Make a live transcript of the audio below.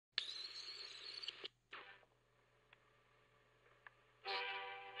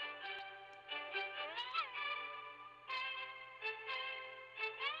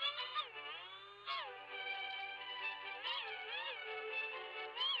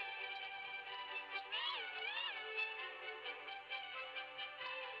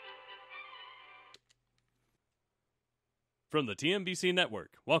From the TMBC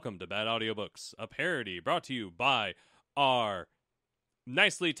Network, welcome to BadAudiobooks, a parody brought to you by our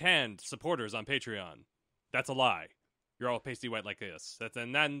nicely tanned supporters on Patreon. That's a lie. You're all pasty white like this.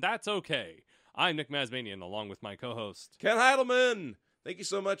 That's okay. I'm Nick Mazmanian, along with my co-host, Ken Heidelman! Thank you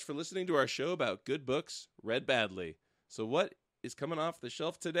so much for listening to our show about good books read badly. So what is coming off the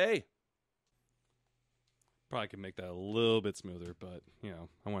shelf today? Probably could make that a little bit smoother, but,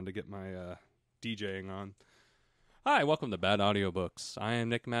 I wanted to get my DJing on. Hi, welcome to Bad Audiobooks. I am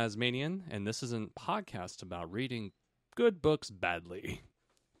Nick Mazmanian, and this is a podcast about reading good books badly.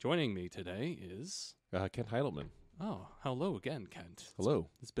 Joining me today is... Ken Heidelman. Oh, hello again, Kent. Hello.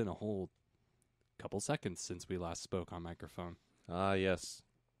 It's been a whole couple seconds since we last spoke on microphone. Ah, yes.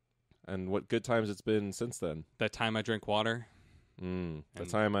 And what good times it's been since then. That time I drank water. The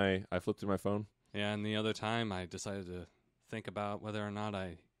time I flipped through my phone. Yeah, and the other time I decided to think about whether or not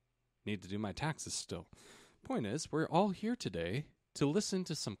I need to do my taxes still. Point is, we're all here today to listen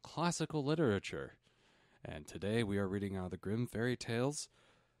to some classical literature. And today we are reading out of the Grimm Fairy Tales,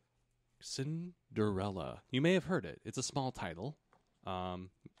 Cinderella. You may have heard it. It's a small title. No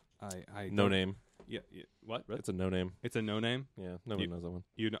name. Yeah. What? It's a no name. It's a no name? Yeah, nobody knows that one.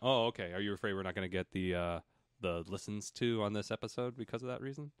 Oh, okay. Are you afraid we're not going to get the listens to on this episode because of that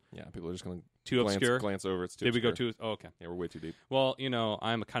reason? Yeah, people are just going to obscure. Glance over. It's too Did obscure. We go too? Oh, okay. Yeah, we're way too deep. Well,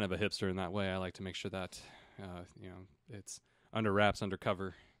 I'm kind of a hipster in that way. I like to make sure that, it's under wraps,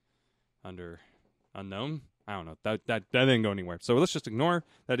 undercover, under unknown. I don't know. That didn't go anywhere. So let's just ignore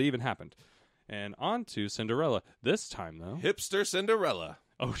that it even happened. And on to Cinderella. This time, though. Hipster Cinderella.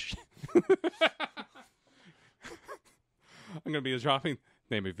 Oh, shit. I'm going to be dropping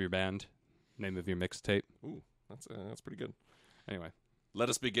name of your band, name of your mixtape. Ooh, that's pretty good. Anyway. Let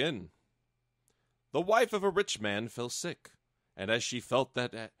us begin. The wife of a rich man fell sick, and as she felt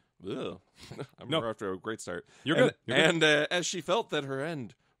that... We're off to a great start. You're good. And as she felt that her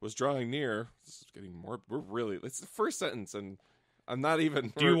end was drawing near... This is getting more... It's the first sentence, and I'm not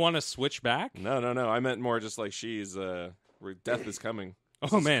even... Do you want to switch back? No. I meant more just like she's... where death is coming.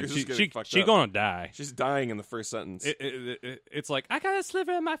 Man, she gonna die. She's dying in the first sentence. It's like, I got a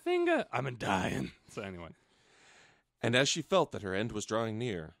sliver in my finger. I'm dying. So anyway. And as she felt that her end was drawing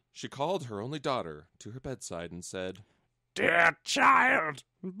near, she called her only daughter to her bedside and said, "Dear child,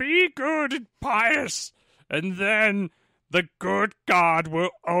 be good and pious, and then the good God will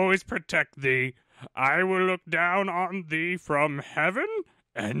always protect thee. I will look down on thee from heaven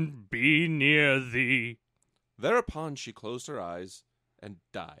and be near thee." Thereupon she closed her eyes and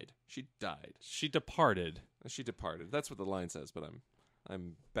died. She died. She departed. That's what the line says, but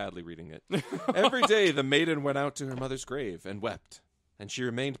I'm badly reading it. Every day the maiden went out to her mother's grave and wept, and she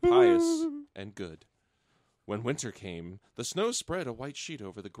remained pious and good. When winter came, the snow spread a white sheet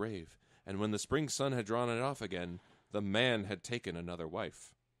over the grave, and when the spring sun had drawn it off again, the man had taken another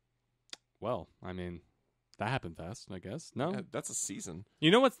wife. Well, that happened fast, I guess. No? Yeah, that's a season. You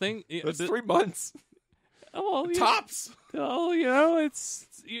know what's thing? That's 3 months. Oh, well, Tops. Oh, it's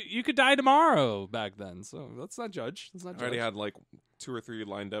you could die tomorrow back then, so let's not judge. I already had like 2 or 3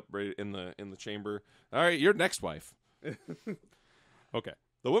 lined up right in the chamber. All right, your next wife. Okay.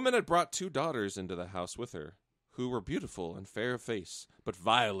 The woman had brought 2 daughters into the house with her, who were beautiful and fair of face, but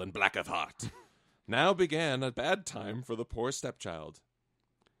vile and black of heart. Now began a bad time for the poor stepchild.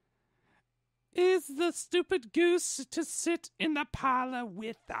 "Is the stupid goose to sit in the parlor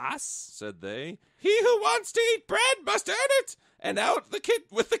with us?" said they. "He who wants to eat bread must earn it, and out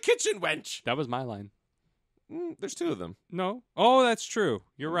with the kitchen wench." That was my line. There's 2 of them. No? Oh, that's true.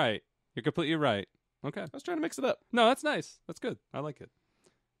 You're right. You're completely right. Okay. I was trying to mix it up. No, that's nice. That's good. I like it.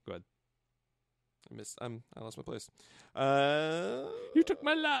 Go ahead. I lost my place. You took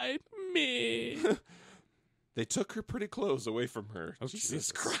my line. Me. They took her pretty clothes away from her. Oh,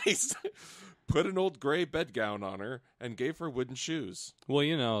 Jesus Christ. Put an old gray bedgown on her and gave her wooden shoes.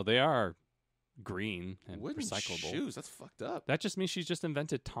 Well, they are green and wooden recyclable. Shoes? That's fucked up. That just means she's just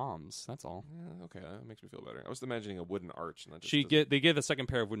invented Toms. That's all. Yeah, okay, that makes me feel better. I was imagining a wooden arch. And They gave a second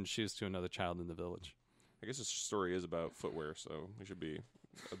pair of wooden shoes to another child in the village. I guess this story is about footwear, so we should be...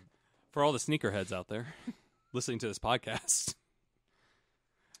 For all the sneakerheads out there listening to this podcast.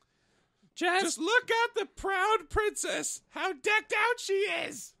 Just look at the proud princess. How decked out she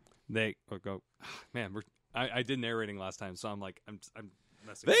is. I did narrating last time, so I'm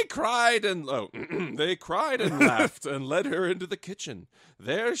messing They up. cried and they cried and laughed and led her into the kitchen.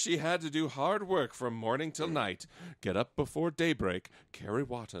 There she had to do hard work from morning till night. Get up before daybreak, carry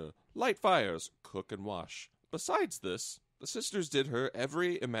water, light fires, cook and wash. Besides this, the sisters did her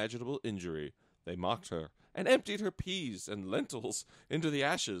every imaginable injury. They mocked her and emptied her peas and lentils into the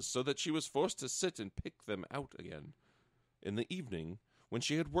ashes so that she was forced to sit and pick them out again. In the evening, when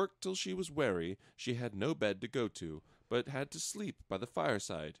she had worked till she was weary, she had no bed to go to, but had to sleep by the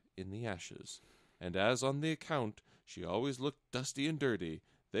fireside in the ashes. And as on the account she always looked dusty and dirty,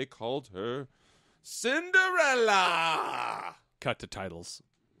 they called her Cinderella! Cut to titles.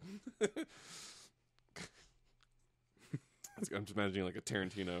 I'm just imagining like a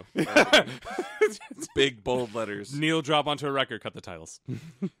Tarantino. Big, bold letters. Neil drop onto a record, cut the titles.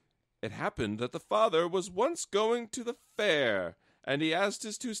 It happened that the father was once going to the fair, and he asked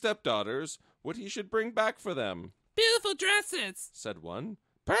his 2 stepdaughters what he should bring back for them. Beautiful dresses, Said one.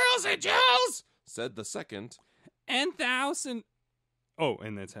 Pearls and jewels, said the second. and Oh,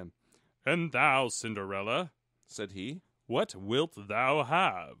 and that's him. And thou, Cinderella, Said he. what wilt thou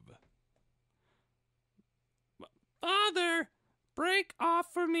have? Father, break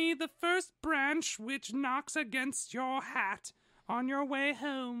off for me the first branch which knocks against your hat on your way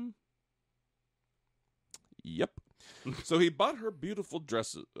home. Yep. So he bought her beautiful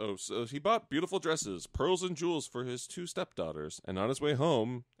dresses. Pearls and jewels for his 2 stepdaughters. And on his way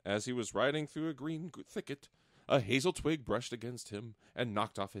home, as he was riding through a green thicket, a hazel twig brushed against him and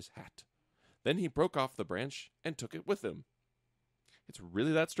knocked off his hat. Then he broke off the branch and took it with him. It's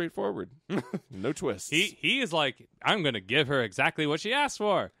really that straightforward. No twists. He is like, I'm going to give her exactly what she asked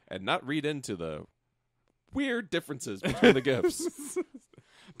for. And not read into the weird differences between the gifts.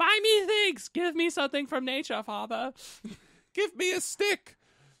 Buy me things. Give me something from nature, Father. Give me a stick.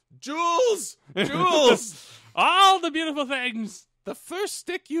 Jewels! Jewels! All the beautiful things. The first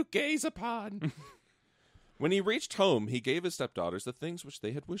stick you gaze upon. When he reached home, he gave his stepdaughters the things which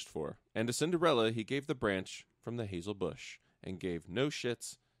they had wished for. And to Cinderella he gave the branch from the hazel bush, and gave no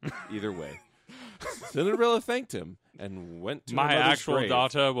shits either way. Cinderella thanked him and went to her My mother's actual grave.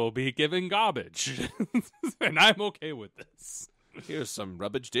 daughter will be giving garbage. And I'm okay with this. Here's some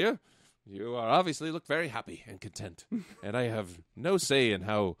rubbish, dear. You are obviously look very happy and content. And I have no say in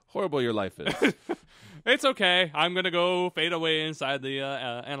how horrible your life is. It's okay. I'm going to go fade away inside the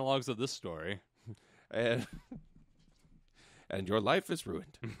analogs of this story. and your life is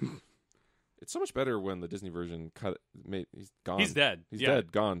ruined. It's so much better when the Disney version he's gone. He's dead. He's Yeah.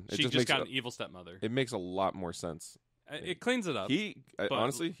 dead, gone. It She just makes got an evil stepmother. it makes a lot more sense. It cleans it up.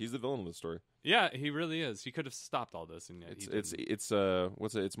 Honestly, he's the villain of the story. Yeah, he really is. He could have stopped all this, and yet he didn't.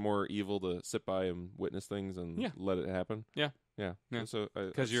 It's more evil to sit by and witness things and let it happen. Yeah. Yeah. So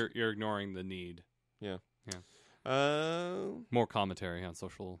Because you're ignoring the need. yeah. Yeah. More commentary on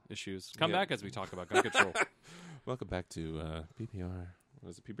social issues. Come back as we talk about gun control. Welcome back to PPR.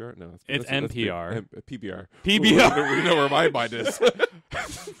 Was it PBR? No, It's NPR. PBR. PBR. We know where my mind is.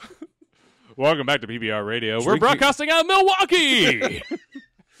 Welcome back to PBR Radio. We're Drinking- broadcasting out of Milwaukee.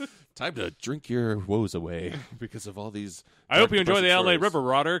 Time to drink your woes away because of all these. I hope you enjoy the depressing LA stories. River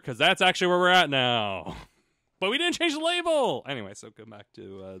Water, because that's actually where we're at now. But we didn't change the label. Anyway, so come back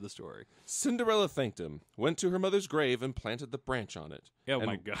to the story. Cinderella thanked him, went to her mother's grave, and planted the branch on it. Oh, and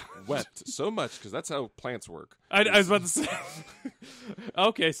my God. Wept so much because that's how plants work. I was about to say.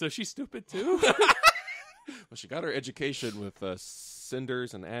 Okay, so she's stupid too? Well, she got her education with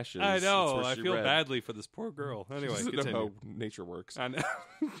cinders and ashes. I That's know. where I she feel read. badly for this poor girl. Anyway, She doesn't know continue. how nature works. I know.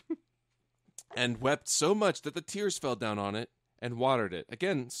 And wept so much that the tears fell down on it and watered it.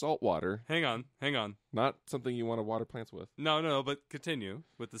 Again, salt water, Hang on. not something you want to water plants with. No, but continue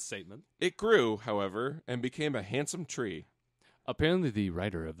with the statement. It grew, however, and became a handsome tree. Apparently, the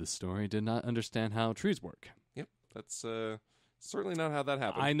writer of this story did not understand how trees work. Yep, that's certainly not how that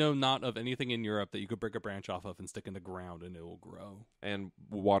happened. I know not of anything in Europe that you could break a branch off of and stick in the ground and it will grow. And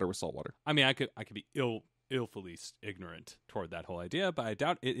water with salt water. I mean, I could be illfully ignorant toward that whole idea, but I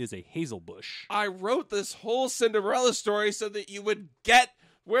doubt it is a hazel bush. I wrote this whole Cinderella story so that you would get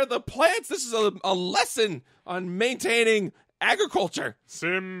where the plants. This is a lesson on maintaining agriculture.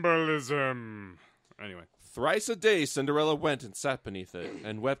 Symbolism. Anyway. Thrice a day, Cinderella went and sat beneath it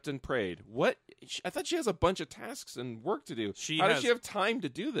and wept and prayed. What? I thought she has a bunch of tasks and work to do. How does she have time to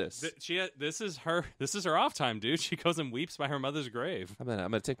do this? This is her off time, dude. She goes and weeps by her mother's grave. I'm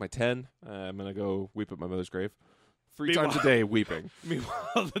gonna take my 10. I'm gonna go weep at my mother's grave. 3 times a day weeping.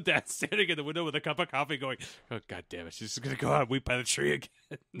 Meanwhile, the dad's standing in the window with a cup of coffee going, oh, God damn it, she's just going to go out and weep by the tree again.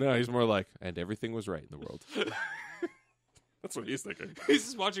 No, he's more like, and everything was right in the world. That's what he's thinking. He's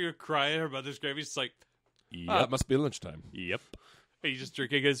just watching her cry at her mother's grave. He's just like, yep. It must be lunchtime. Yep. He's just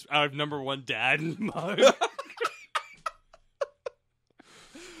drinking his number one dad mug.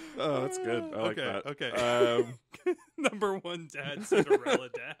 Oh, that's good. I like that. Okay. Number one dad, Cinderella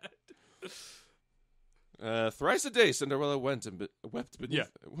dad. Thrice a day, Cinderella went and wept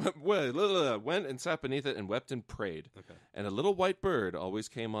beneath. Went and sat beneath it and wept and prayed. Okay. And a little white bird always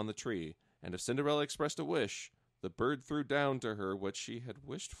came on the tree. And if Cinderella expressed a wish, the bird threw down to her what she had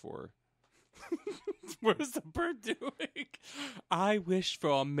wished for. What is the bird doing? I wish for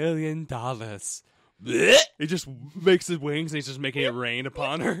 $1 million. He just makes his wings and he's just making it rain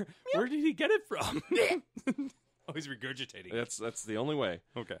upon her. Where did he get it from? Oh, he's regurgitating. That's the only way.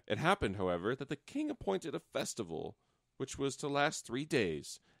 Okay. It happened, however, that the king appointed a festival, which was to last 3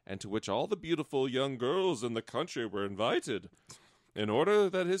 days, and to which all the beautiful young girls in the country were invited, in order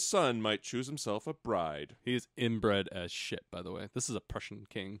that his son might choose himself a bride. He is inbred as shit, by the way. This is a Prussian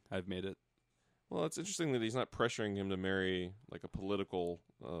king. I've made it. Well, it's interesting that he's not pressuring him to marry like a political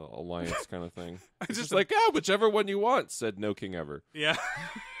alliance kind of thing. It's just like, whichever one you want, said no king ever. Yeah.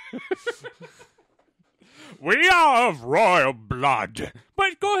 We are of royal blood,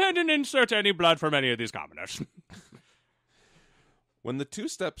 but go ahead and insert any blood from any of these commoners. When the 2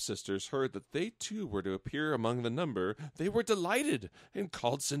 stepsisters heard that they too were to appear among the number, they were delighted and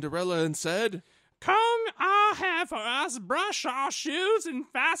called Cinderella and said, Come our hair for us, brush our shoes, and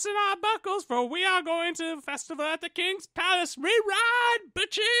fasten our buckles, for we are going to a festival at the king's palace. We ride,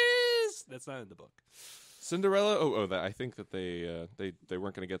 bitches! That's not in the book. Cinderella. I think that they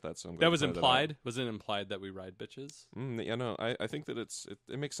weren't going to get that. So I'm glad That was to find implied. Was it implied that we ride bitches? Yeah, no. I think that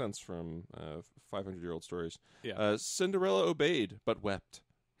it makes sense from 500-year-old stories. Yeah. Cinderella obeyed, but wept.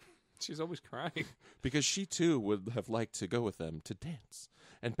 She's always crying. Because she too would have liked to go with them to dance,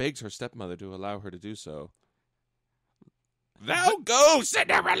 and begged her stepmother to allow her to do so. Thou go,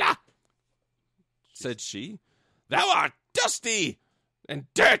 Cinderella, said she. Thou art dusty and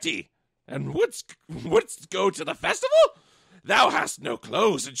dirty, and wouldst go to the festival? Thou hast no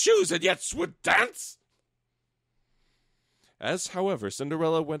clothes and shoes, and yet would dance. As, however,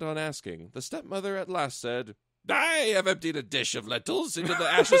 Cinderella went on asking, the stepmother at last said, I have emptied a dish of lentils into the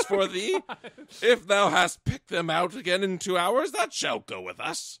ashes for thee. If thou hast picked them out again in 2 hours, thou shalt go with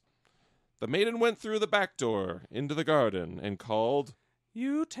us. The maiden went through the back door into the garden and called,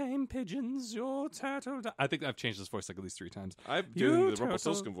 You tame pigeons, your turtle... I think I've changed his voice like at least 3 times. I'm doing the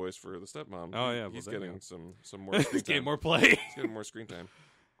Rumpelstiltskin voice for the stepmom. Oh, yeah. He's well, getting some more screen He's time. getting more play. He's getting more screen time.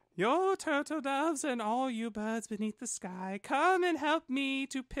 Your turtle doves and all you birds beneath the sky, come and help me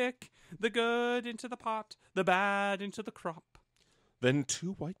to pick the good into the pot, the bad into the crop. Then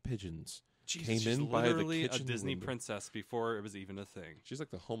 2 white pigeons came in by the literally kitchen a Disney window. princess before it was even a thing. She's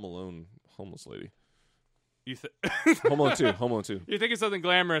like the Home Alone homeless lady. You Home Alone 2. Home Alone 2. You're thinking something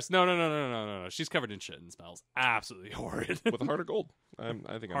glamorous. No. She's covered in shit and smells absolutely horrid. With a heart of gold. I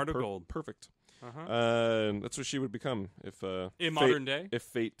think Heart I'm of gold. Perfect. Uh-huh. That's what she would become if In modern day? if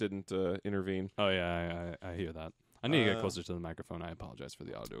fate didn't intervene. Oh, yeah, I hear that. I need to get closer to the microphone. I apologize for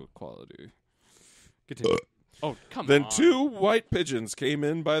the audio quality. Continue. Oh, come Then on. 2 white pigeons came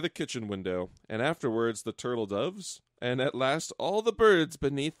in by the kitchen window, and afterwards the turtle doves, and at last all the birds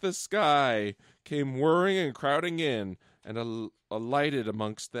beneath the sky came whirring and crowding in, and alighted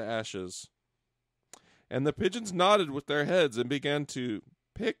amongst the ashes. And the pigeons nodded with their heads and began to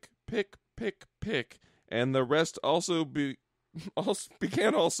pick, and the rest also began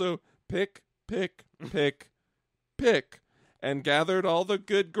pick, and gathered all the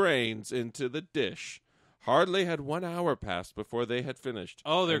good grains into the dish. Hardly had 1 hour passed before they had finished.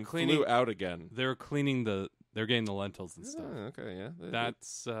 Oh, they're and cleaning. flew out again. They're cleaning they're getting the lentils and stuff. Okay, yeah.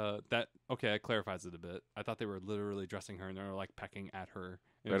 That's okay. That clarifies it a bit. I thought they were literally dressing her and they were like pecking at her.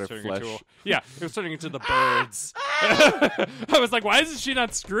 At her turning flesh. It was turning into the birds. I was like, why isn't she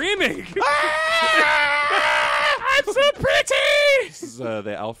not screaming? I'm so pretty. This is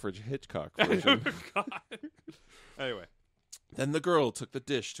the Alfred Hitchcock version. God. Anyway, Then the girl took the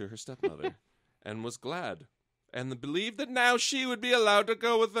dish to her stepmother, and was glad, and believed that now she would be allowed to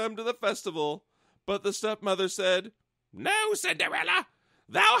go with them to the festival. But the stepmother said, No, Cinderella,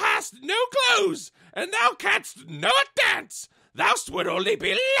 thou hast no clothes, and thou canst not dance. Thou would only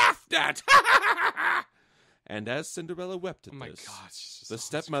be laughed at. And as Cinderella wept at oh my this, gosh, the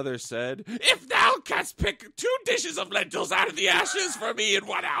stepmother said, If thou canst pick 2 dishes of lentils out of the ashes for me in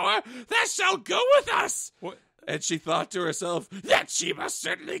 1 hour, thou shalt go with us. What? And she thought to herself, that she most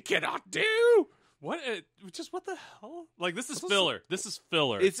certainly cannot do. What the hell? Like, this is filler. This is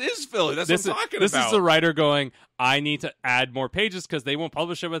filler. It is filler. That's this what I'm talking this about. is the writer going, I need to add more pages because they won't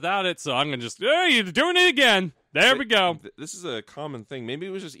publish it without it, so I'm going to just, you're doing it again. There we go. This is a common thing. Maybe it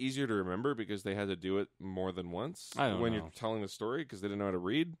was just easier to remember because they had to do it more than once I don't when know. you're telling the story because they didn't know how to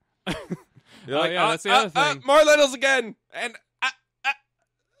read. Oh, yeah, that's the other thing. More lentils again. And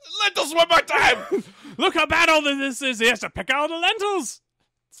lentils one more time. Look how bad all this is. He has to pick out the lentils.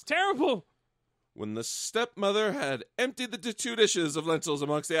 It's terrible. When the stepmother had emptied the 2 dishes of lentils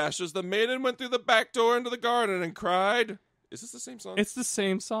amongst the ashes, the maiden went through the back door into the garden and cried, Is this the same song? It's the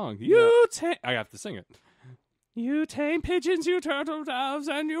same song. I have to sing it. You tame pigeons, you turtle doves,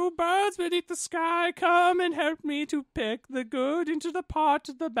 and you birds beneath the sky, come and help me to pick the good into the pot,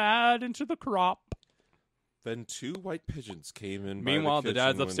 the bad into the crop. Then 2 white pigeons came in. Meanwhile, by the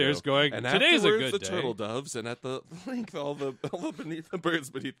dad's kitchen upstairs window, going, and "Today's a afterwards good the day." turtle doves, and at the length all the birds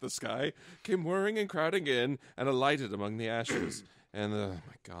beneath the sky came whirring and crowding in and alighted among the ashes. And oh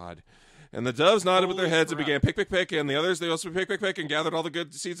my God. And the doves nodded with their Holy heads crap. and began pick, pick, pick. And the others, they also pick, pick, pick, and gathered all the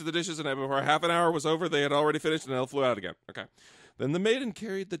good seeds of the dishes. And before half an hour was over, they had already finished, and they all flew out again. Okay. Then the maiden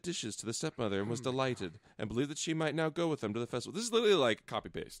carried the dishes to the stepmother and was delighted, and believed that she might now go with them to the festival. This is literally like copy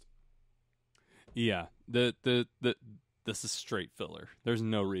paste. Yeah, this is straight filler. There's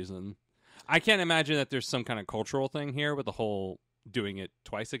no reason. I can't imagine that there's some kind of cultural thing here with the whole doing it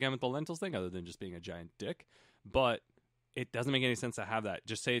twice again with the lentils thing, other than just being a giant dick. But it doesn't make any sense to have that.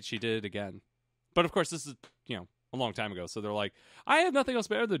 Just say she did it again. But of course, this is a long time ago, so they're like, I have nothing else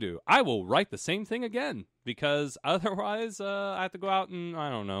better to do. I will write the same thing again because otherwise, I have to go out and I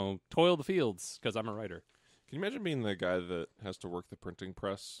don't know, toil the fields because I'm a writer. Can you imagine being the guy that has to work the printing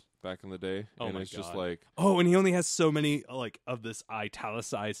press back in the day? Oh and my it's just God. like, Oh, and he only has so many of this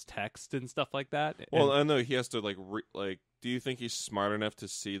italicized text and stuff like that. well, I know he has to do you think he's smart enough to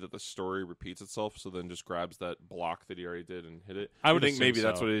see that the story repeats itself, so then just grabs that block that he already did and hit it? I would You think assume maybe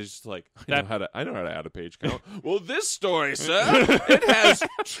that's so. what he's just like. I That- know how to add a page count. Well, this story, sir, it has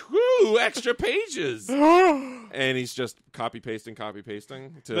 2 extra pages, and he's just copy pasting to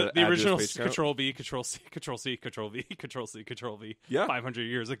the add to his original page count. Control V, Control C, Control C, Control V, Control C, Control V. Yeah. 500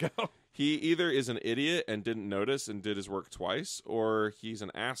 years ago. He either is an idiot and didn't notice and did his work twice, or he's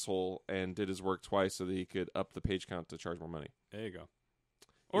an asshole and did his work twice so that he could up the page count to charge more money. There you go.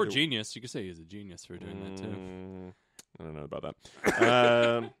 Or Either- genius. You could say he's a genius for doing that too. I don't know about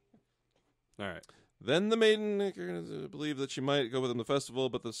that. All right. Then the maiden believed that she might go with him to the festival,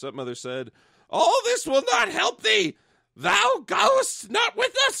 but the stepmother said, "All this will not help thee. Thou goest not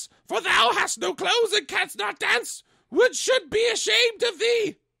with us, for thou hast no clothes and canst not dance, which should be ashamed of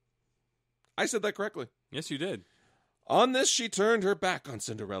thee." I said that correctly. Yes, you did. On this, she turned her back on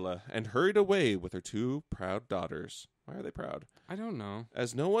Cinderella and hurried away with her 2 proud daughters. Why are they proud? I don't know.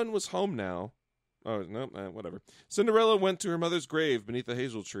 As no one was home now, whatever. Cinderella went to her mother's grave beneath the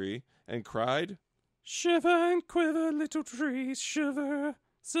hazel tree and cried, Shiver and quiver, little trees, shiver.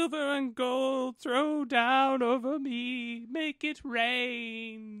 Silver and gold throw down over me. Make it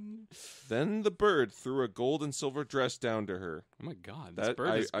rain. Then the bird threw a gold and silver dress down to her. Oh my God. This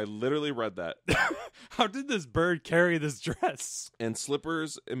bird is... I literally read that. How did this bird carry this dress? And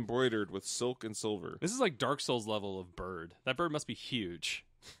slippers embroidered with silk and silver. This is like Dark Souls level of bird. That bird must be huge.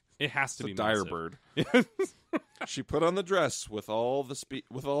 It has to It's be a dire massive. bird. She put on the dress with all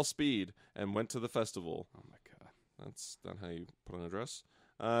speed and went to the festival. Oh my God. That's not how you put on a dress.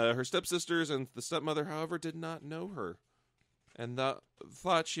 Her stepsisters and the stepmother, however, did not know her, and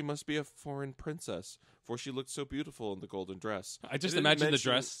thought she must be a foreign princess, for she looked so beautiful in the golden dress. I just They didn't imagine the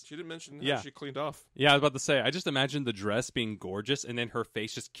mention- dress. She didn't mention how Yeah. she cleaned off. Yeah, I was about to say, I just imagine the dress being gorgeous and then her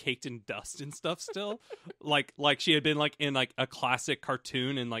face just caked in dust and stuff still. like she had been in a classic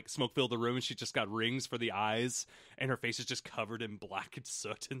cartoon and smoke filled the room and she just got rings for the eyes and her face is just covered in black and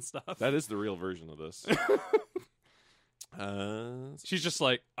soot and stuff. That is the real version of this. She's just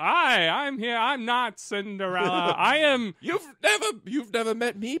like, I'm here. I'm not Cinderella. I am You've never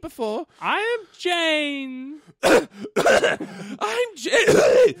met me before. Jane. I'm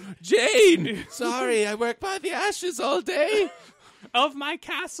Jane. Sorry, I work by the ashes all day Of my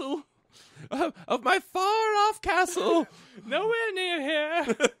castle. of my far off castle. Nowhere near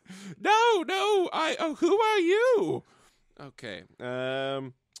here. No, who are you? Okay.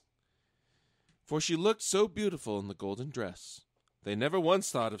 For she looked so beautiful in the golden dress. They never once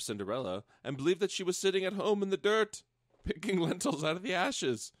thought of Cinderella and believed that she was sitting at home in the dirt, picking lentils out of the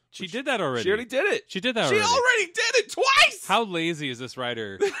ashes. She did that already. She already did it. She did that She already. already did it twice. How lazy is this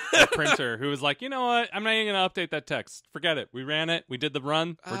writer, the printer, who was like, you know what? I'm not even going to update that text. Forget it. We ran it. We did the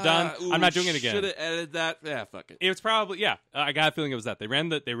run. We're done. I'm not doing it again. Should have edited that. Yeah, fuck it. It was probably, yeah. I got a feeling it was that. They ran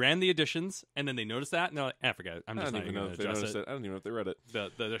the additions, and then they noticed that, and they're like, forget it. I'm I just don't not even even know going if to they address noticed it. it. I don't even know if they read it.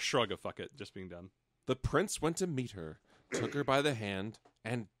 The shrug of fuck it just being done. The prince went to meet her, took her by the hand,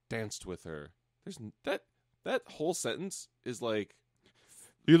 and danced with her. There's that whole sentence is like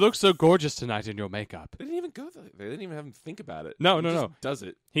You look so gorgeous tonight in your makeup. They didn't even go there. They didn't even have him think about it. No, He no, just no. does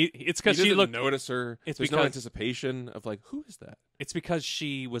it. It's because He she doesn't looked. notice her. It's There's no because- anticipation of like, who is that? It's because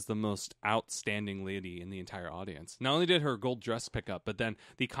she was the most outstanding lady in the entire audience. Not only did her gold dress pick up, but then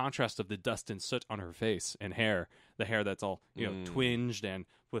the contrast of the dust and soot on her face and hair, the hair that's all twinged and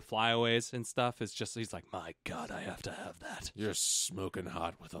with flyaways and stuff, is just. He's like, my God, I have to have that. You're smoking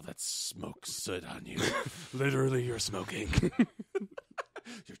hot with all that smoke soot on you. Literally, you're smoking.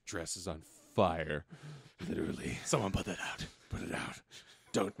 Your dress is on fire. Literally. Someone put that out. Put it out.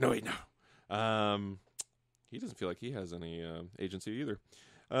 Don't. No, wait, no. He doesn't feel like he has any agency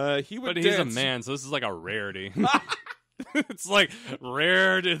either. He would But he's a dance. man, so this is like a rarity. It's like,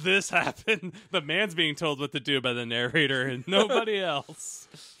 rare did this happen. The man's being told what to do by the narrator and nobody else.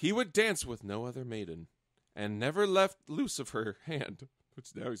 He would dance with no other maiden, and never left loose of her hand.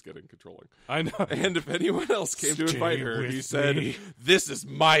 Which now he's getting controlling. I know. And if anyone else came to Stay invite her, he with said, me. "This is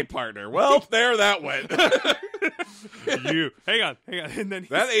my partner." Well, there that went. Hang on. And then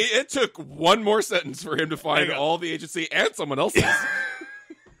It took one more sentence for him to find Hang on. all the agency and someone else's.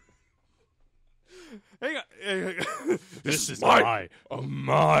 hang on. This is my-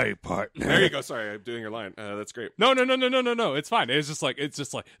 my partner. There you go. Sorry, I'm doing your line. That's great. No. It's fine. It's just like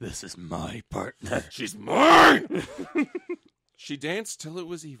this is my partner. She's mine. She danced till it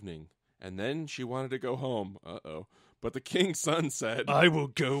was evening, and then she wanted to go home. Uh-oh. But the king's son said, I will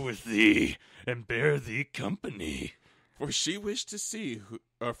go with thee and bear thee company. for she wished to see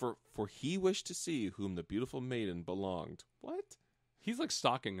for he wished to see whom the beautiful maiden belonged. What? He's like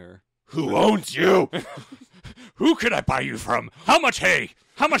stalking her. Who owns you? Who can I buy you from? How much hay?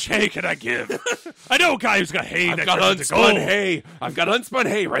 How much hay can I give? I know a guy who's got hay. I've got unspun hay. I've got unspun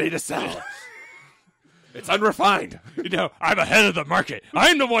hay ready to sell. It's unrefined. You know, I'm ahead of the market.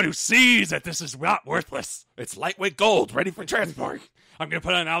 I'm the one who sees that this is not worthless. It's lightweight gold, ready for transport. I'm going to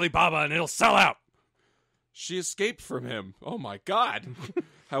put it on Alibaba and it'll sell out. She escaped from him. Oh my God.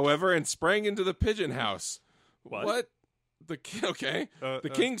 However, and sprang into the pigeon house. What? Okay. The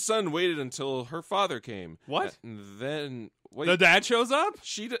king's son waited until her father came. What? And then wait. The dad shows up?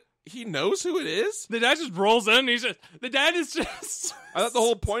 He knows who it is? The dad just rolls in. The dad is just. I thought the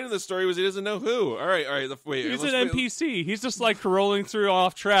whole point of the story was he doesn't know who. All right. Wait. He's let's an wait. NPC. He's just like rolling through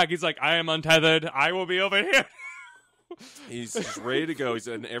off track. He's like, I am untethered. I will be over here. He's just ready to go. He's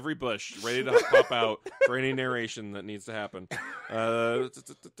in every bush, ready to pop out for any narration that needs to happen.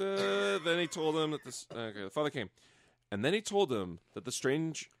 Then he told him that the father came, and then he told him that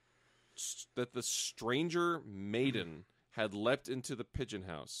the stranger maiden had leapt into the pigeon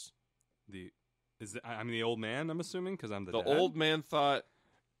house. The old man. I'm assuming because I'm the The dad? old man thought,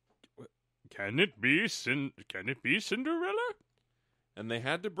 Can it be Cinderella? and they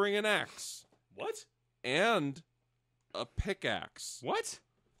had to bring an axe What? and a pickaxe What?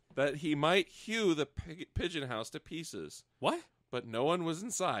 that he might hew the pigeon house to pieces. What? But no one was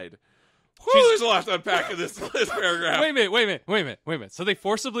inside. Whew, there's a lot to unpack in this paragraph. Wait a minute. So they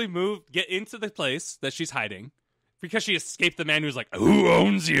forcibly get into the place that she's hiding because she escaped the man who's like, who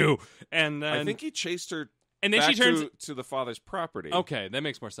owns you? And then I think he chased her and then back she turns. to the father's property. Okay, that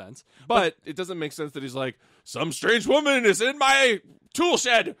makes more sense. But it doesn't make sense that he's like, some strange woman is in my tool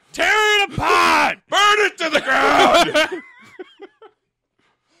shed. Tear it apart! Burn it to the ground!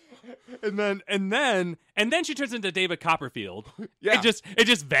 and then she turns into David Copperfield. Yeah. It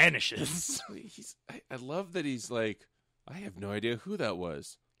just vanishes. I love that he's like, I have no idea who that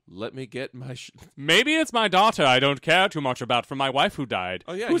was. Let me get my... Maybe it's my daughter I don't care too much about from my wife who died.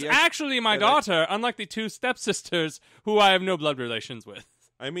 Oh, yeah, Who's he actually my daughter, unlike the two stepsisters who I have no blood relations with.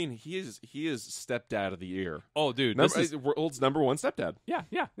 I mean, he is stepdad of the year. Oh, dude. World's number one stepdad. Yeah,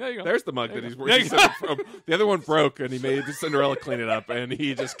 there you go. There's the mug There that you he's go. working There you from. The other one broke, and he made Cinderella clean it up, and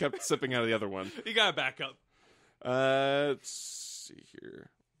he just kept sipping out of the other one. You got to back up. Let's see here.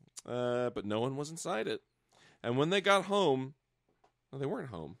 But no one was inside it. And when they got home, well, they weren't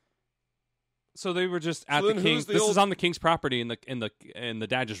home. So they were just at So the then king. who's the This old- is on the king's property, and the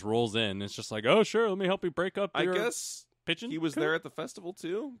dad just rolls in. It's just like, oh sure, let me help you break up I your guess pigeon. he was coop." there at the festival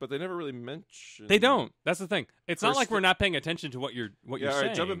too, but they never really mentioned. They don't. That's the thing. It's not First- like we're not paying attention to what you're Yeah, all saying.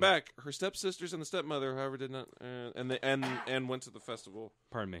 right. Jumping back, her stepsisters and the stepmother, however, did not, and went to the festival.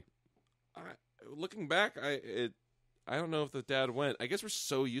 Pardon me. Looking back, I don't know if the dad went. I guess we're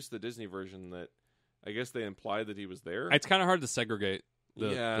so used to the Disney version that I guess they implied that he was there. It's kind of hard to segregate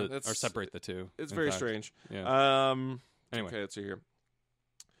that's or separate the two. It's in very fact. strange. Yeah. Anyway, Anyway. okay, let's see here.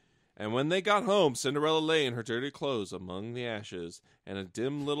 And when they got home, Cinderella lay in her dirty clothes among the ashes, and a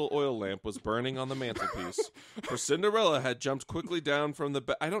dim little oil lamp was burning on the mantelpiece. For Cinderella had jumped quickly down from the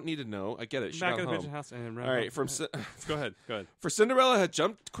I don't need to know. I get it. She Back got of the home. pigeon house and All right, go ahead. For Cinderella had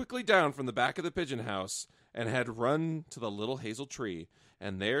jumped quickly down from the back of the pigeon house and had run to the little hazel tree.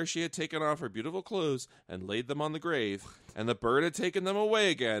 And there she had taken off her beautiful clothes and laid them on the grave. And the bird had taken them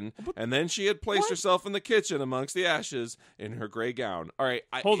away again. And then she had placed herself in the kitchen amongst the ashes in her gray gown. All right,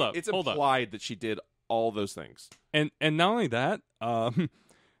 Hold up. It's implied that she did all those things. And not only that,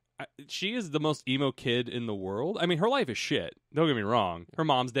 she is the most emo kid in the world. I mean, her life is shit. Don't get me wrong. Her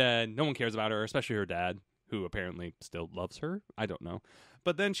mom's dead. No one cares about her, especially her dad, who apparently still loves her. I don't know.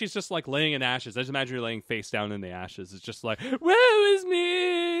 But then she's just like laying in ashes. I just imagine her laying face down in the ashes. It's just like, woe is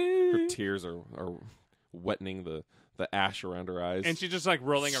me. Her tears are wetting the ash around her eyes. And she's just like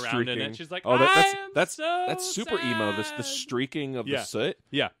rolling around in it. She's like, that's super sad. emo. The streaking of the soot.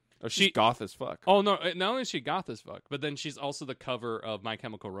 Yeah. Oh, she's goth as fuck. Oh, no. Not only is she goth as fuck, but then she's also the cover of My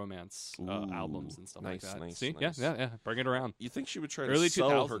Chemical Romance albums and stuff like that. Nice, See? nice. Yeah. Bring it around. You think she would try Early to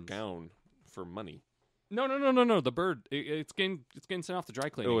sell her 2000s. gown for money? No. The bird, it's getting sent off to dry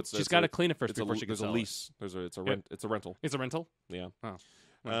cleaning. Oh, She's got to clean it first before she can There's a sell lease. It's a rental. It's a rental? Yeah.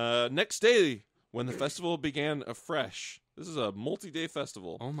 Oh. Next day, when the festival began afresh, this is a multi-day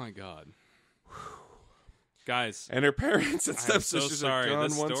festival. Oh, my God. Guys. And her parents and I'm stepsisters so sorry. had gone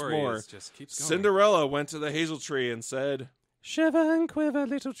This once story more. just keeps going. Cinderella went to the hazel tree and said, "Shiver and quiver,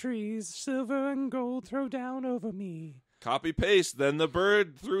 little trees, silver and gold throw down over me." Copy-paste. Then the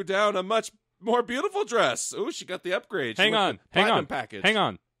bird threw down a much more beautiful dress. Ooh, she got the upgrade. She Hang went on. the platinum package. Hang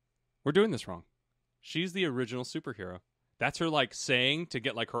on. We're doing this wrong. She's the original superhero. That's her, like, saying to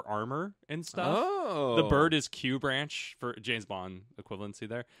get, like, her armor and stuff. Oh. The bird is Q branch for James Bond equivalency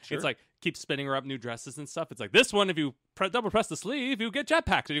there. Sure. It's like, keep spinning her up new dresses and stuff. It's like, this one, if you double press the sleeve, you get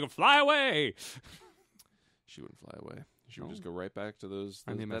jetpacks and you can fly away. She wouldn't fly away. She would just go right back to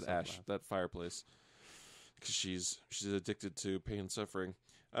that fireplace. Because she's addicted to pain and suffering.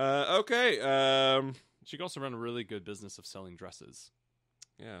 Okay. She could also run a really good business of selling dresses.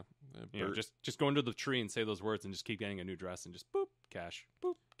 Yeah. You know, just go into the tree and say those words and just keep getting a new dress and just boop, cash,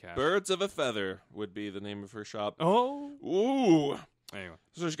 boop, cash. Birds of a Feather would be the name of her shop. Oh. Ooh. Anyway.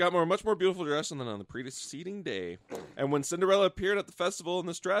 So she got much more beautiful dress than on the preceding day. And when Cinderella appeared at the festival in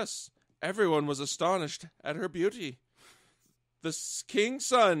this dress, everyone was astonished at her beauty. The king's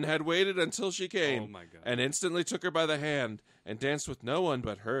son had waited until she came, Oh my God. and instantly took her by the hand and danced with no one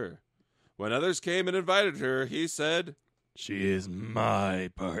but her. When others came and invited her, he said, "She is my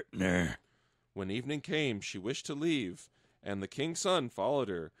partner." When evening came, she wished to leave, and the king's son followed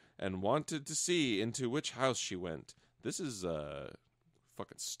her and wanted to see into which house she went. This is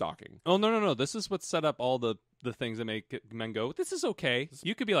fucking stalking. Oh, no. This is what set up all the things that make men go, this is okay.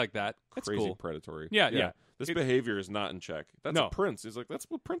 You could be like that. That's Crazy cool. predatory. Yeah. This behavior is not in check. That's No. a prince. He's like, that's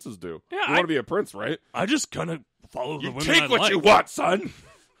what princes do. Yeah, You want to be a prince, right? I just kind of follow the You women take I what like. you want, son.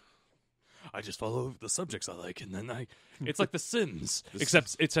 I just follow the subjects I like, and then it's like The Sims,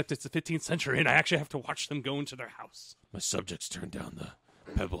 except it's the 15th century, and I actually have to watch them go into their house. My subjects turn down the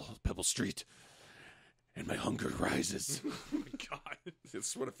pebble street, and my hunger rises. Oh my God.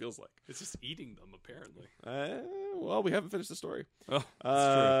 It's what it feels like. It's just eating them, apparently. Well, we haven't finished the story. Oh,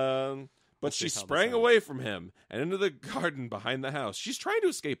 that's true. But see she how this sprang ends. away from him and into the garden behind the house. She's trying to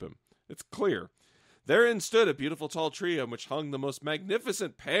escape him. It's clear. Therein stood a beautiful tall tree on which hung the most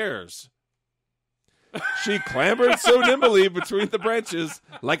magnificent pears. She clambered so nimbly between the branches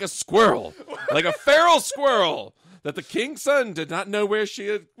like a squirrel, like a feral squirrel, that the king's son did not know where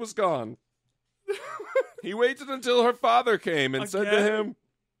she was gone. He waited until her father came and said to Again? him,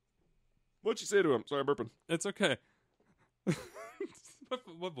 what'd she say to him? Sorry, I'm burping. It's okay.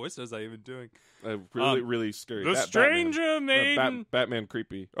 What voice was I even doing? Really scary. The stranger maiden. Batman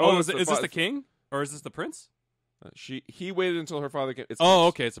creepy. Oh, it's is this the king? Or is this the prince? He waited until her father came. It's Oh, Prince.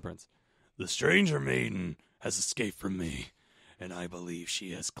 okay, it's the prince. The stranger maiden has escaped from me, and I believe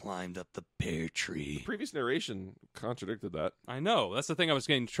she has climbed up the pear tree. Previous narration contradicted that. I know. That's the thing I was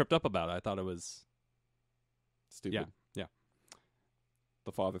getting tripped up about. I thought it was... Stupid. Yeah.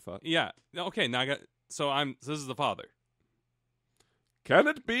 The father thought. Yeah. Okay, now I got... So this is the father. Can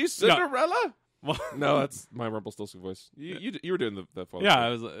it be Cinderella? Well, No, that's my Rumpelstiltskin voice. You were doing that father.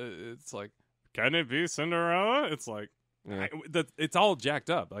 yeah, it's like, can it be Cinderella? It's like, Yeah. it's all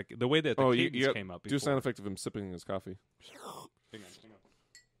jacked up. Like, the way that the you cadence came up do before. a sound effect of him sipping his coffee. Hang on.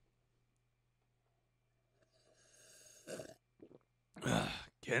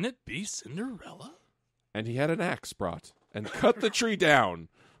 Can it be Cinderella? And he had an axe brought and cut the tree down,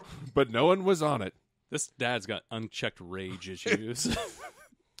 but no one was on it. This dad's got unchecked rage issues.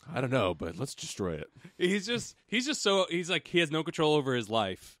 I don't know, but let's destroy it. He's like, he has no control over his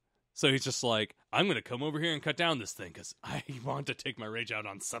life. So he's just like, I'm going to come over here and cut down this thing because I want to take my rage out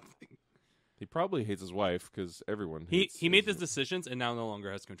on something. He probably hates his wife because everyone He made his these decisions and now no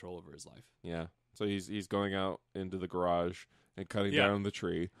longer has control over his life. Yeah. So he's going out into the garage and cutting down the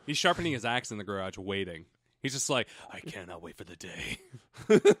tree. He's sharpening his axe in the garage, waiting. He's just like, I cannot wait for the day.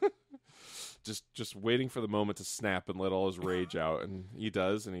 just waiting for the moment to snap and let all his rage out, and he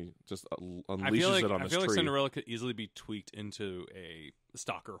does, and he just unleashes it on this tree. I feel like Cinderella could easily be tweaked into a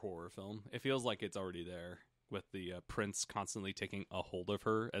stalker horror film. It feels like it's already there, with the prince constantly taking a hold of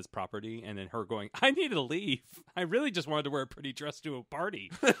her as property, and then her going, I need to leave. I really just wanted to wear a pretty dress to a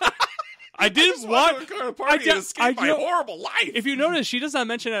party. I didn't want to go to a party and escape my horrible life. If you notice, she does not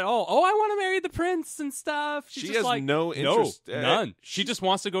mention at all, oh, I want to marry the prince and stuff. She's she just has like, no interest. No, none. She just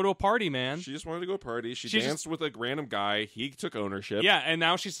wants to go to a party, man. She just wanted to go to a party. She danced with a random guy. He took ownership. Yeah, and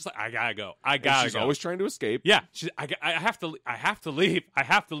now she's just like, I gotta go. She's always trying to escape. Yeah, I have to leave. I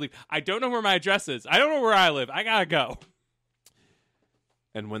have to leave. I don't know where my address is. I don't know where I live. I gotta go.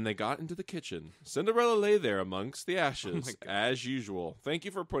 And when they got into the kitchen, Cinderella lay there amongst the ashes, as usual. Thank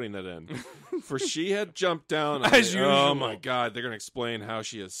you for putting that in. For she had jumped down. As usual. Oh, my God. They're going to explain how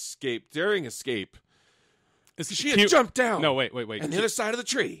she escaped. Daring escape. She had cute. jumped down. No, wait. On the other side of the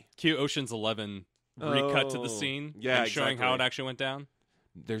tree. Cue Ocean's 11 recut to the scene. Yeah, and showing exactly. how it actually went down.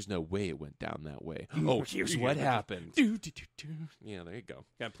 There's no way it went down that way. Oh, here's what happened. Yeah, there you go.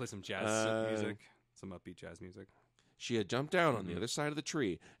 Gotta play some jazz music. Some upbeat jazz music. She had jumped down on the other side of the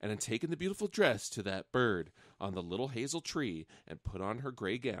tree and had taken the beautiful dress to that bird on the little hazel tree and put on her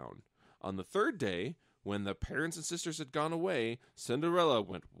gray gown. On the third day, when the parents and sisters had gone away, Cinderella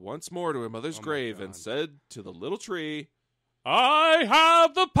went once more to her mother's grave and said to the little tree, I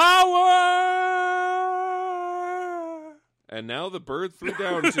have the power! And now the bird threw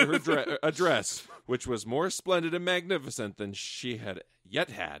down to her a dress, which was more splendid and magnificent than she had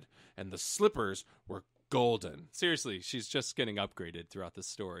yet had, and the slippers were golden. Seriously, she's just getting upgraded throughout this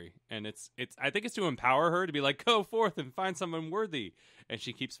story, and it's I think it's to empower her to be like, go forth and find someone worthy, and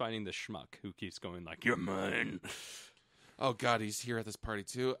she keeps finding the schmuck who keeps going like, you're mine. Oh God, he's here at this party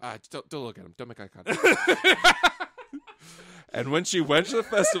too. Don't look at him. Don't make eye contact. And when she went to the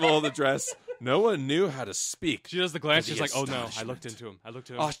festival of the dress, no one knew how to speak. She does the glance. She's like, oh no, I looked into him.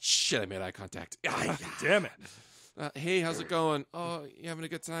 Oh shit, I made eye contact. Damn it. Hey, how's it going? Oh, you having a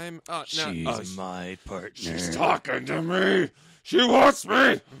good time? Oh, no. She's my partner. She's talking to me. She wants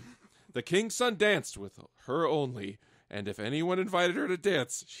me. The king's son danced with her only, and if anyone invited her to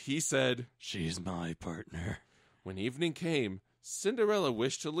dance, he said, she's my partner. When evening came, Cinderella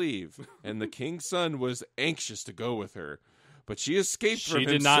wished to leave, and the king's son was anxious to go with her. But she escaped from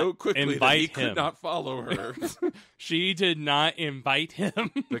him so quickly that he could not follow her. She did not invite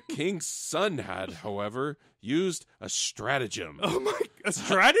him. The king's son had, however, used a stratagem. Oh my! A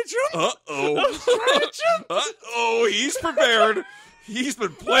stratagem? Uh-oh. A stratagem? Uh-oh, he's prepared. He's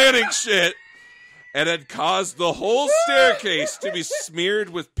been planning shit. And had caused the whole staircase to be smeared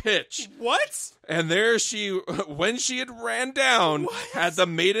with pitch. What? And there she, when she had ran down, had the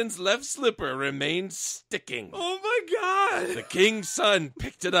maiden's left slipper remained sticking. Oh my God! The king's son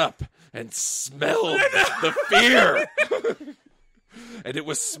picked it up and smelled the fear. And it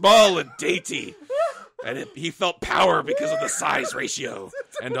was small and dainty. And he felt power because of the size ratio.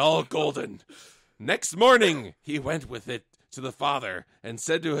 And all golden. Next morning, he went with it to the father and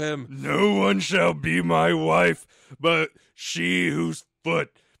said to him, no one shall be my wife, but she whose foot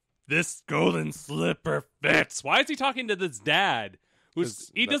this golden slipper fits. Why is he talking to this dad?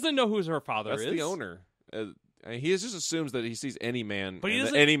 He doesn't know who her father is. That's the owner. He just assumes that he sees any man, but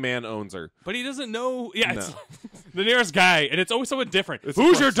that any man owns her. But he doesn't know. Yeah, No. it's the nearest guy, and it's always someone different.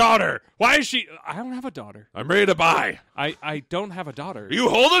 Who's your daughter? Why is she? I don't have a daughter. I'm ready to buy. I don't have a daughter. Are you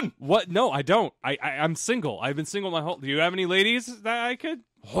holding? What? No, I don't. I'm single. I've been single my whole. Do you have any ladies that I could?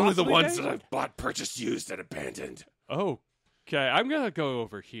 Only the ones date? that I've bought, purchased, used, and abandoned. Oh, okay. I'm gonna go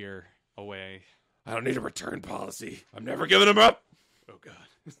over here away. I don't need a return policy. I'm never giving them up. Oh God.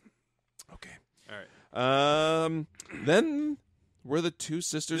 Okay. All right. Then were the two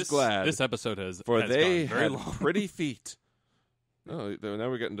sisters glad. This episode has they gone very had long. pretty feet. Oh, now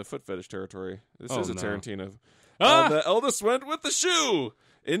we're getting to foot fetish territory. This is a Tarantino. The eldest went with the shoe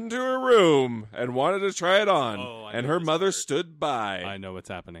into her room and wanted to try it on, and her mother stood by. I know what's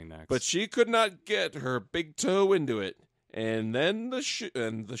happening next. But she could not get her big toe into it, and then the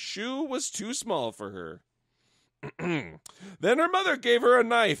shoe was too small for her. Then her mother gave her a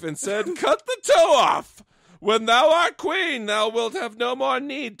knife and said, cut the toe off. When thou art queen, thou wilt have no more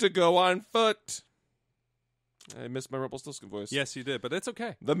need to go on foot. I missed my Rumpelstiltskin voice. Yes, you did, but it's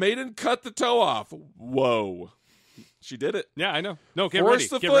okay. The maiden cut the toe off. Whoa. She did it. Yeah, I know. No, get Forced ready.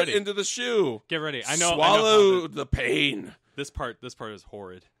 the Get foot ready. into the shoe. Get ready. I know. Swallowed the pain. This part is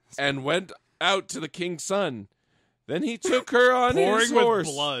horrid. And went out to the king's son. Then he took her on his Pouring horse.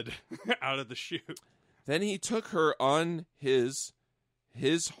 with blood out of the shoe. Then he took her on his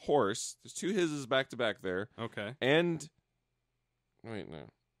horse. There's two his's back to back there. Okay. And wait, no.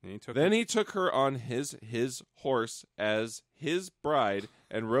 And he took her on his horse as his bride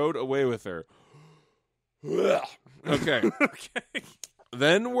and rode away with her. Okay. Okay.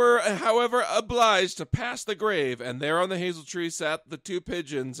 Then were, however, obliged to pass the grave, and there on the hazel tree sat the two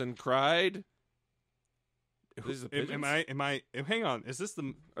pigeons and cried. Are these the pigeons? Hang on. Is this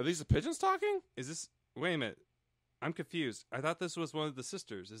the? Are these the pigeons talking? Is this? Wait a minute. I'm confused. I thought this was one of the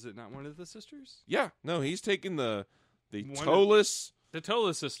sisters. Is it not one of the sisters? Yeah. No, he's taking the One toeless. The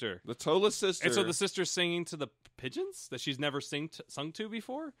Tola sister. The toeless sister. And so the sister's singing to the pigeons that she's never sung to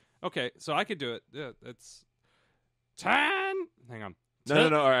before? Okay, so I could do it. Yeah, it's... Hang on. No.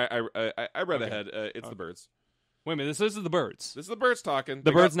 All right, I read Okay. ahead. It's the birds. Wait a minute. This is the birds. This is the birds talking.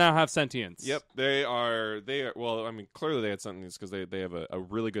 The birds now have sentience. Yep, they are. Well, I mean, clearly they had sentience because they have a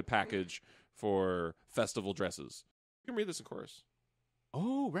really good package for festival dresses. You can read this in chorus.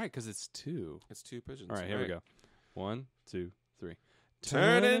 Oh, right, because it's two. It's two pigeons. All right, here we go. 1, 2, 3.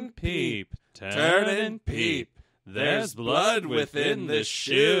 Turn and peep, turn and peep. There's blood within the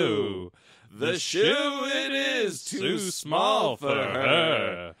shoe. The shoe it is too small for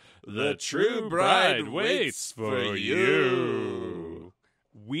her. The true bride waits for you.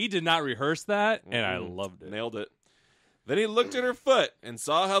 We did not rehearse that, and I loved it. Nailed it. Then he looked at her foot and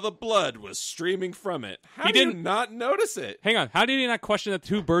saw how the blood was streaming from it. How He did you didn't- not notice it? Hang on. How did he not question that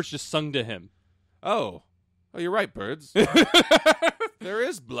two birds just sung to him? Oh, you're right, birds. There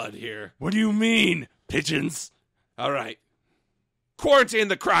is blood here. What do you mean, pigeons? All right. Quarantine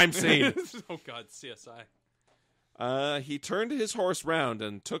the crime scene. Oh, God, CSI. He turned his horse round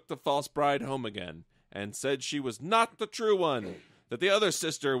and took the false bride home again and said she was not the true one, that the other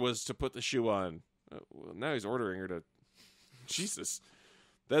sister was to put the shoe on. Well, now he's ordering her to... Jesus.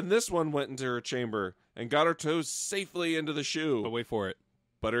 Then this one went into her chamber and got her toes safely into the shoe. But wait for it.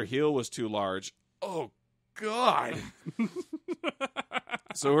 But her heel was too large. Oh, God.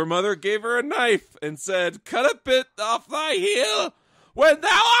 So her mother gave her a knife and said, "Cut a bit off thy heel. When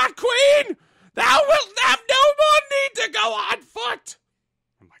thou art queen, thou wilt have no more need to go on foot."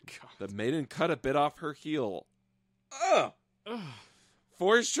 Oh, my God. The maiden cut a bit off her heel. Ugh.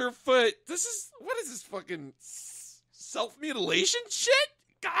 Forced her foot. What is this fucking self-mutilation shit?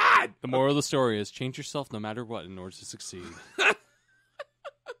 God. The moral of the story is change yourself no matter what in order to succeed.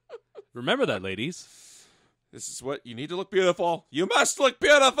 Remember that, ladies. This is what you need to look beautiful. You must look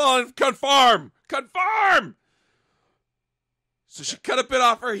beautiful and conform. Conform. So she cut a bit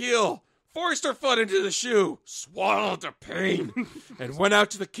off her heel, forced her foot into the shoe, swallowed the pain, and went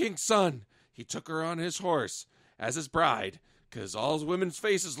out to the king's son. He took her on his horse as his bride, because all women's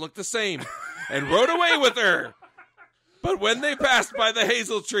faces look the same, and rode away with her. But when they passed by the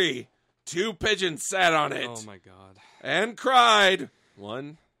hazel tree, two pigeons sat on it. Oh, my God. And cried,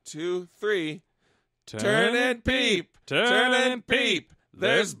 1, 2, 3, turn and peep, turn and peep.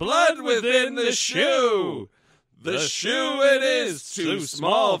 There's blood within the shoe. The shoe it is too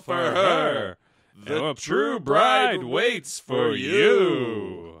small for her. The true bride waits for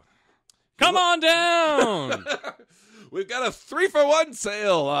you. Come on down. We've got a 3-for-1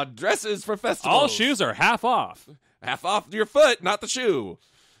 sale on dresses for festivals. All shoes are half off. Half off your foot, not the shoe.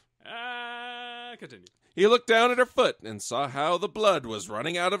 Continue. He looked down at her foot and saw how the blood was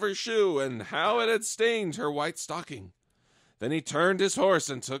running out of her shoe and how it had stained her white stocking. Then he turned his horse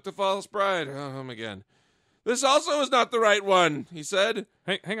and took the false bride home again. "This also is not the right one," he said.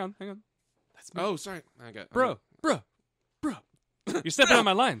 Hey, hang on. That's me. Oh, sorry. I got Bro. You're stepping on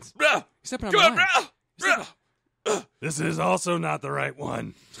my lines. Bro. You're stepping on Come my on, lines. bro. This is also not the right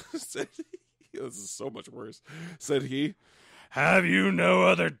one. Said he. This is so much worse. Said he. Have you no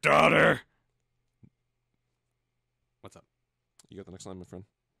other daughter? What's up? You got the next line, my friend.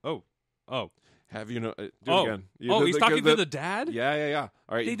 Oh. Have you no? Do it Oh. again. He's talking to the dad? Yeah.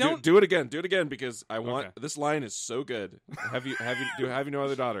 All right, They don't- do it again. Do it again because I want Okay. this line is so good. Have you no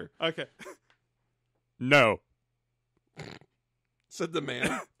other daughter? Okay. No. Said the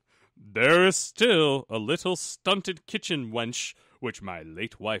man. There is still a little stunted kitchen wench which my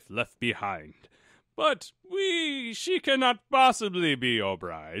late wife left behind. But she cannot possibly be your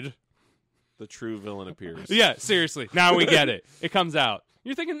bride. The true villain appears. Yeah, seriously. Now we get it. It comes out.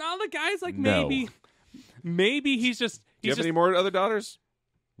 You're thinking, the guy's like, No. maybe he's just... Do you have any more other daughters?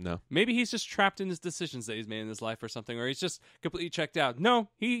 No. Maybe he's just trapped in his decisions that he's made in his life or something, or he's just completely checked out. No,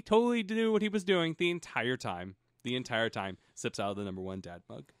 he totally knew what he was doing the entire time. The entire time. Sips out of the number 1 dad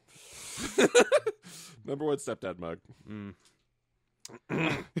mug. Number 1 stepdad mug.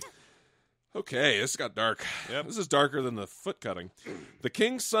 Okay, this got dark. Yep. This is darker than the foot cutting. The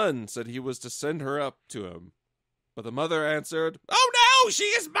king's son said he was to send her up to him. But the mother answered, "Oh no, she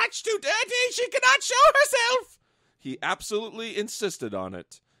is much too dirty. She cannot show herself." He absolutely insisted on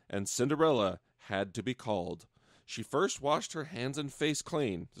it, and Cinderella had to be called. She first washed her hands and face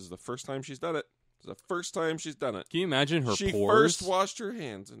clean. This is the first time she's done it. This is the first time she's done it. Can you imagine her She pores? first washed her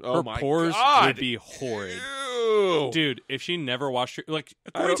hands. And, Her my pores God. would be horrid. Ew. Dude, if she never washed her... Like,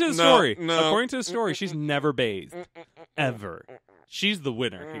 I according to don't- the no, story, no. according to the story, she's never bathed. Ever. She's the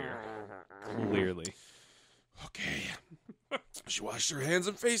winner here. Clearly. Okay. She washed her hands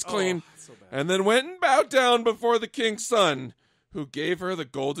and face clean, so bad. and then went and bowed down before the king's son, who gave her the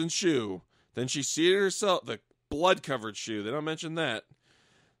golden shoe. Then she seated herself, the blood-covered shoe, they don't mention that.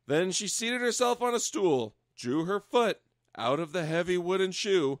 Then she seated herself on a stool, drew her foot out of the heavy wooden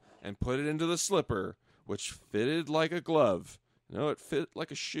shoe, and put it into the slipper, which fitted like a glove. No, it fit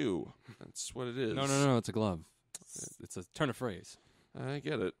like a shoe. That's what it is. No, it's a glove. It's a turn of phrase. I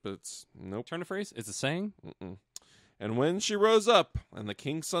get it, but it's nope. Turn of phrase? It's a saying? Mm-mm. And when she rose up, and the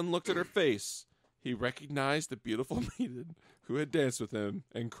king's son looked at her face, he recognized the beautiful maiden who had danced with him,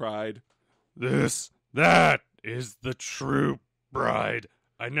 and cried, That is the true bride.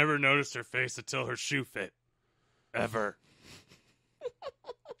 I never noticed her face until her shoe fit. Ever.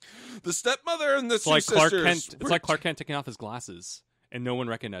 The stepmother and the It's two like Clark sisters. Kent. It's like Clark Kent taking off his glasses and no one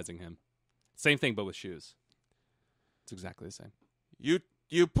recognizing him. Same thing, but with shoes. It's exactly the same.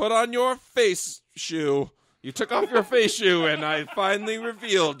 You put on your face shoe. You took off your face shoe, and I finally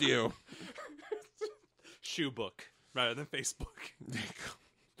revealed you. Shoe book rather than Facebook.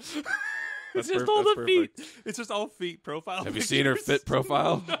 That's It's just perf- all that's the feet. perfect. It's just all feet profile. Have you seen her fit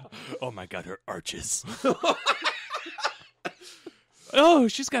profile? Oh my god, her arches. Oh,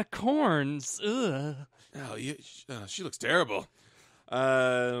 she's got corns. Ugh. Oh, she looks terrible.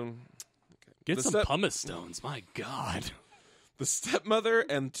 Get The some step- pumice stones. My god. The stepmother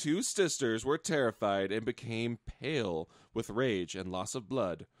and two sisters were terrified and became pale with rage and loss of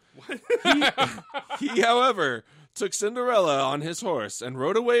blood. He, however, took Cinderella on his horse and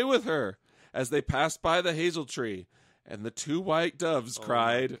rode away with her as they passed by the hazel tree, and the two white doves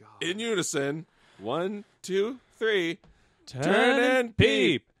cried in unison, 1, 2, 3, turn and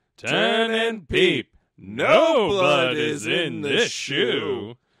peep, turn and peep. No blood is in this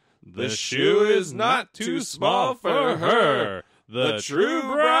shoe. The shoe is not too small for her. The true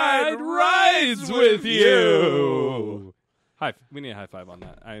bride rides with you. We need a high five on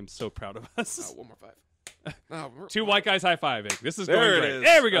that. I am so proud of us. One more five. Two white guys high fiving. This is There going it great. is.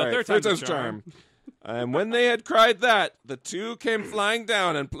 There we go. All right, Third time's a charm. And when they had cried that, the two came flying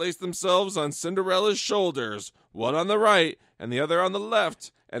down and placed themselves on Cinderella's shoulders, one on the right and the other on the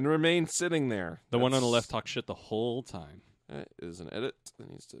left, and remained sitting there. The one on the left talks shit the whole time. That is an edit that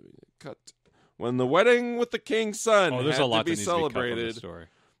needs to be cut. When the wedding with the king's son Oh, there's had a lot to be that needs to be cut from celebrated, this story.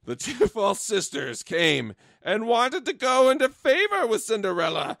 the two false sisters came and wanted to go into favor with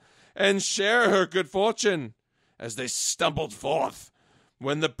Cinderella and share her good fortune. As they stumbled forth,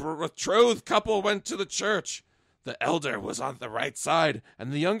 when the betrothed couple went to the church, the elder was on the right side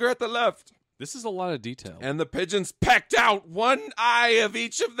and the younger at the left, This is a lot of detail. and the pigeons pecked out one eye of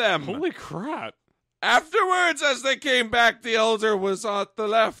each of them. Holy crap. Afterwards, as they came back, the elder was at the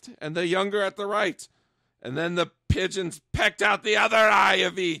left and the younger at the right. And then the pigeons pecked out the other eye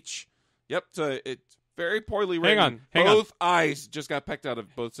of each. Yep, so it's very poorly written. Hang both eyes just got pecked out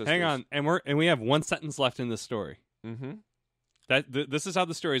of both sisters. Hang on, and we have one sentence left in this story. Mm-hmm. This is how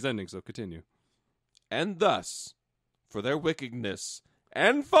the story is ending, so continue. And thus, for their wickedness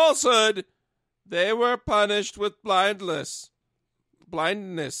and falsehood, they were punished with blindness.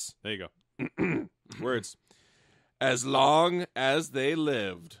 There you go. Words. As long as they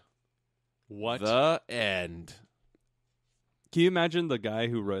lived. What? The end. Can you imagine the guy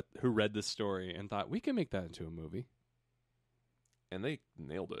who read this story and thought, we can make that into a movie? And they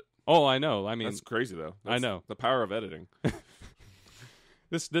nailed it. Oh, I know. I mean, That's crazy, though. I know. The power of editing.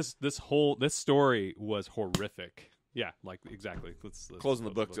 This story was horrific. Yeah, like exactly. Let's Closing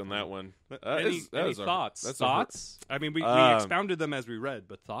the books on that one. Any thoughts? that's Thoughts? I mean, we expounded them as we read,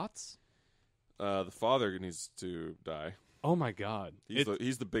 but thoughts? The father needs to die. Oh my god.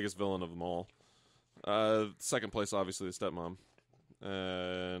 He's the biggest villain of them all. Second place, obviously, the stepmom.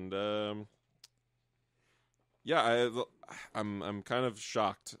 And yeah, I'm kind of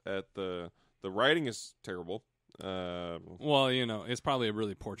shocked at the writing is terrible. Well, it's probably a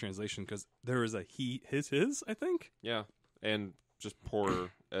really poor translation because there is a his, I think. Yeah, and just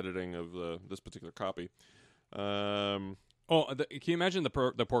poor editing of this particular copy. Can you imagine the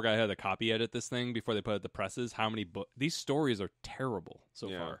poor guy had to copy edit this thing before they put it at the presses? How many these stories are terrible so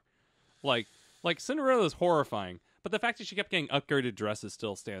far. Like Cinderella is horrifying, but the fact that she kept getting upgraded dresses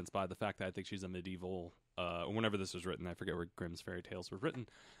still stands by the fact that I think she's a medieval. Whenever this was written, I forget where Grimm's Fairy Tales were written.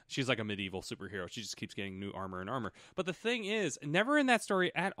 She's like a medieval superhero. She just keeps getting new armor and armor. But the thing is, never in that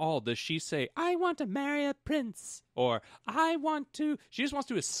story at all does she say, "I want to marry a prince," or "I want to." She just wants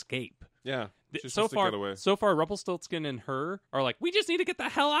to escape. Yeah. So far, Rumpelstiltskin and her are like, we just need to get the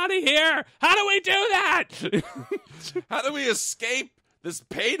hell out of here. How do we do that? How do we escape this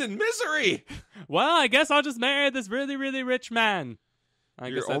pain and misery? Well, I guess I'll just marry this really, really rich man.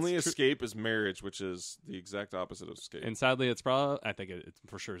 Your only escape is marriage, which is the exact opposite of escape. And sadly, I think it's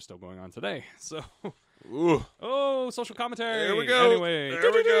for sure still going on today. So, ooh. Oh, social commentary. There we go. Anyway,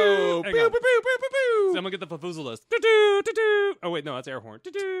 there we go. Pew, pew, pew, pew, pew, pew. Someone get the Fafuzzel list. Oh wait, no, that's air horn.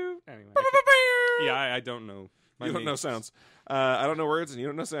 Anyway, I don't know. You don't know sounds. I don't know words, and you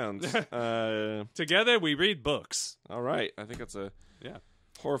don't know sounds. Together, we read books. All right. I think that's a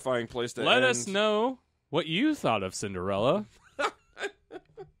horrifying place to Let end. us know what you thought of Cinderella.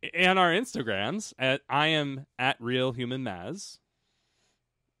 And our Instagrams I am at RealHumanMaz.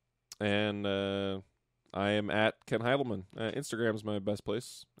 And I am at Ken Heidelman. Instagram's my best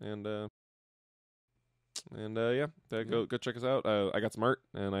place. And go check us out. I got some art,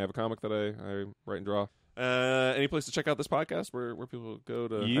 and I have a comic that I write and draw. Any place to check out this podcast where people go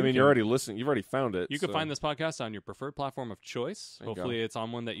to? You're already listening. You've already found it. You can find this podcast on your preferred platform of choice. Hopefully, it's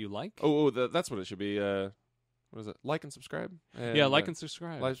on one that you like. That's what it should be. What is it? Like and subscribe. And, like and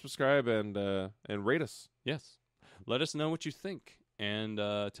subscribe. Like, subscribe, and rate us. Yes. Let us know what you think, and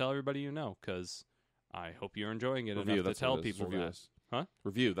tell everybody you know, because I hope you're enjoying it enough to tell people Review that. Us. Huh?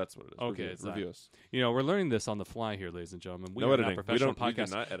 Review, that's what it is. Okay, review us. We're learning this on the fly here, ladies and gentlemen. We no are editing. not professional We do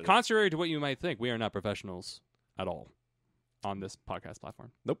podcasts. not edit. Contrary to what you might think, we are not professionals at all on this podcast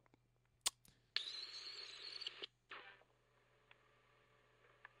platform. Nope.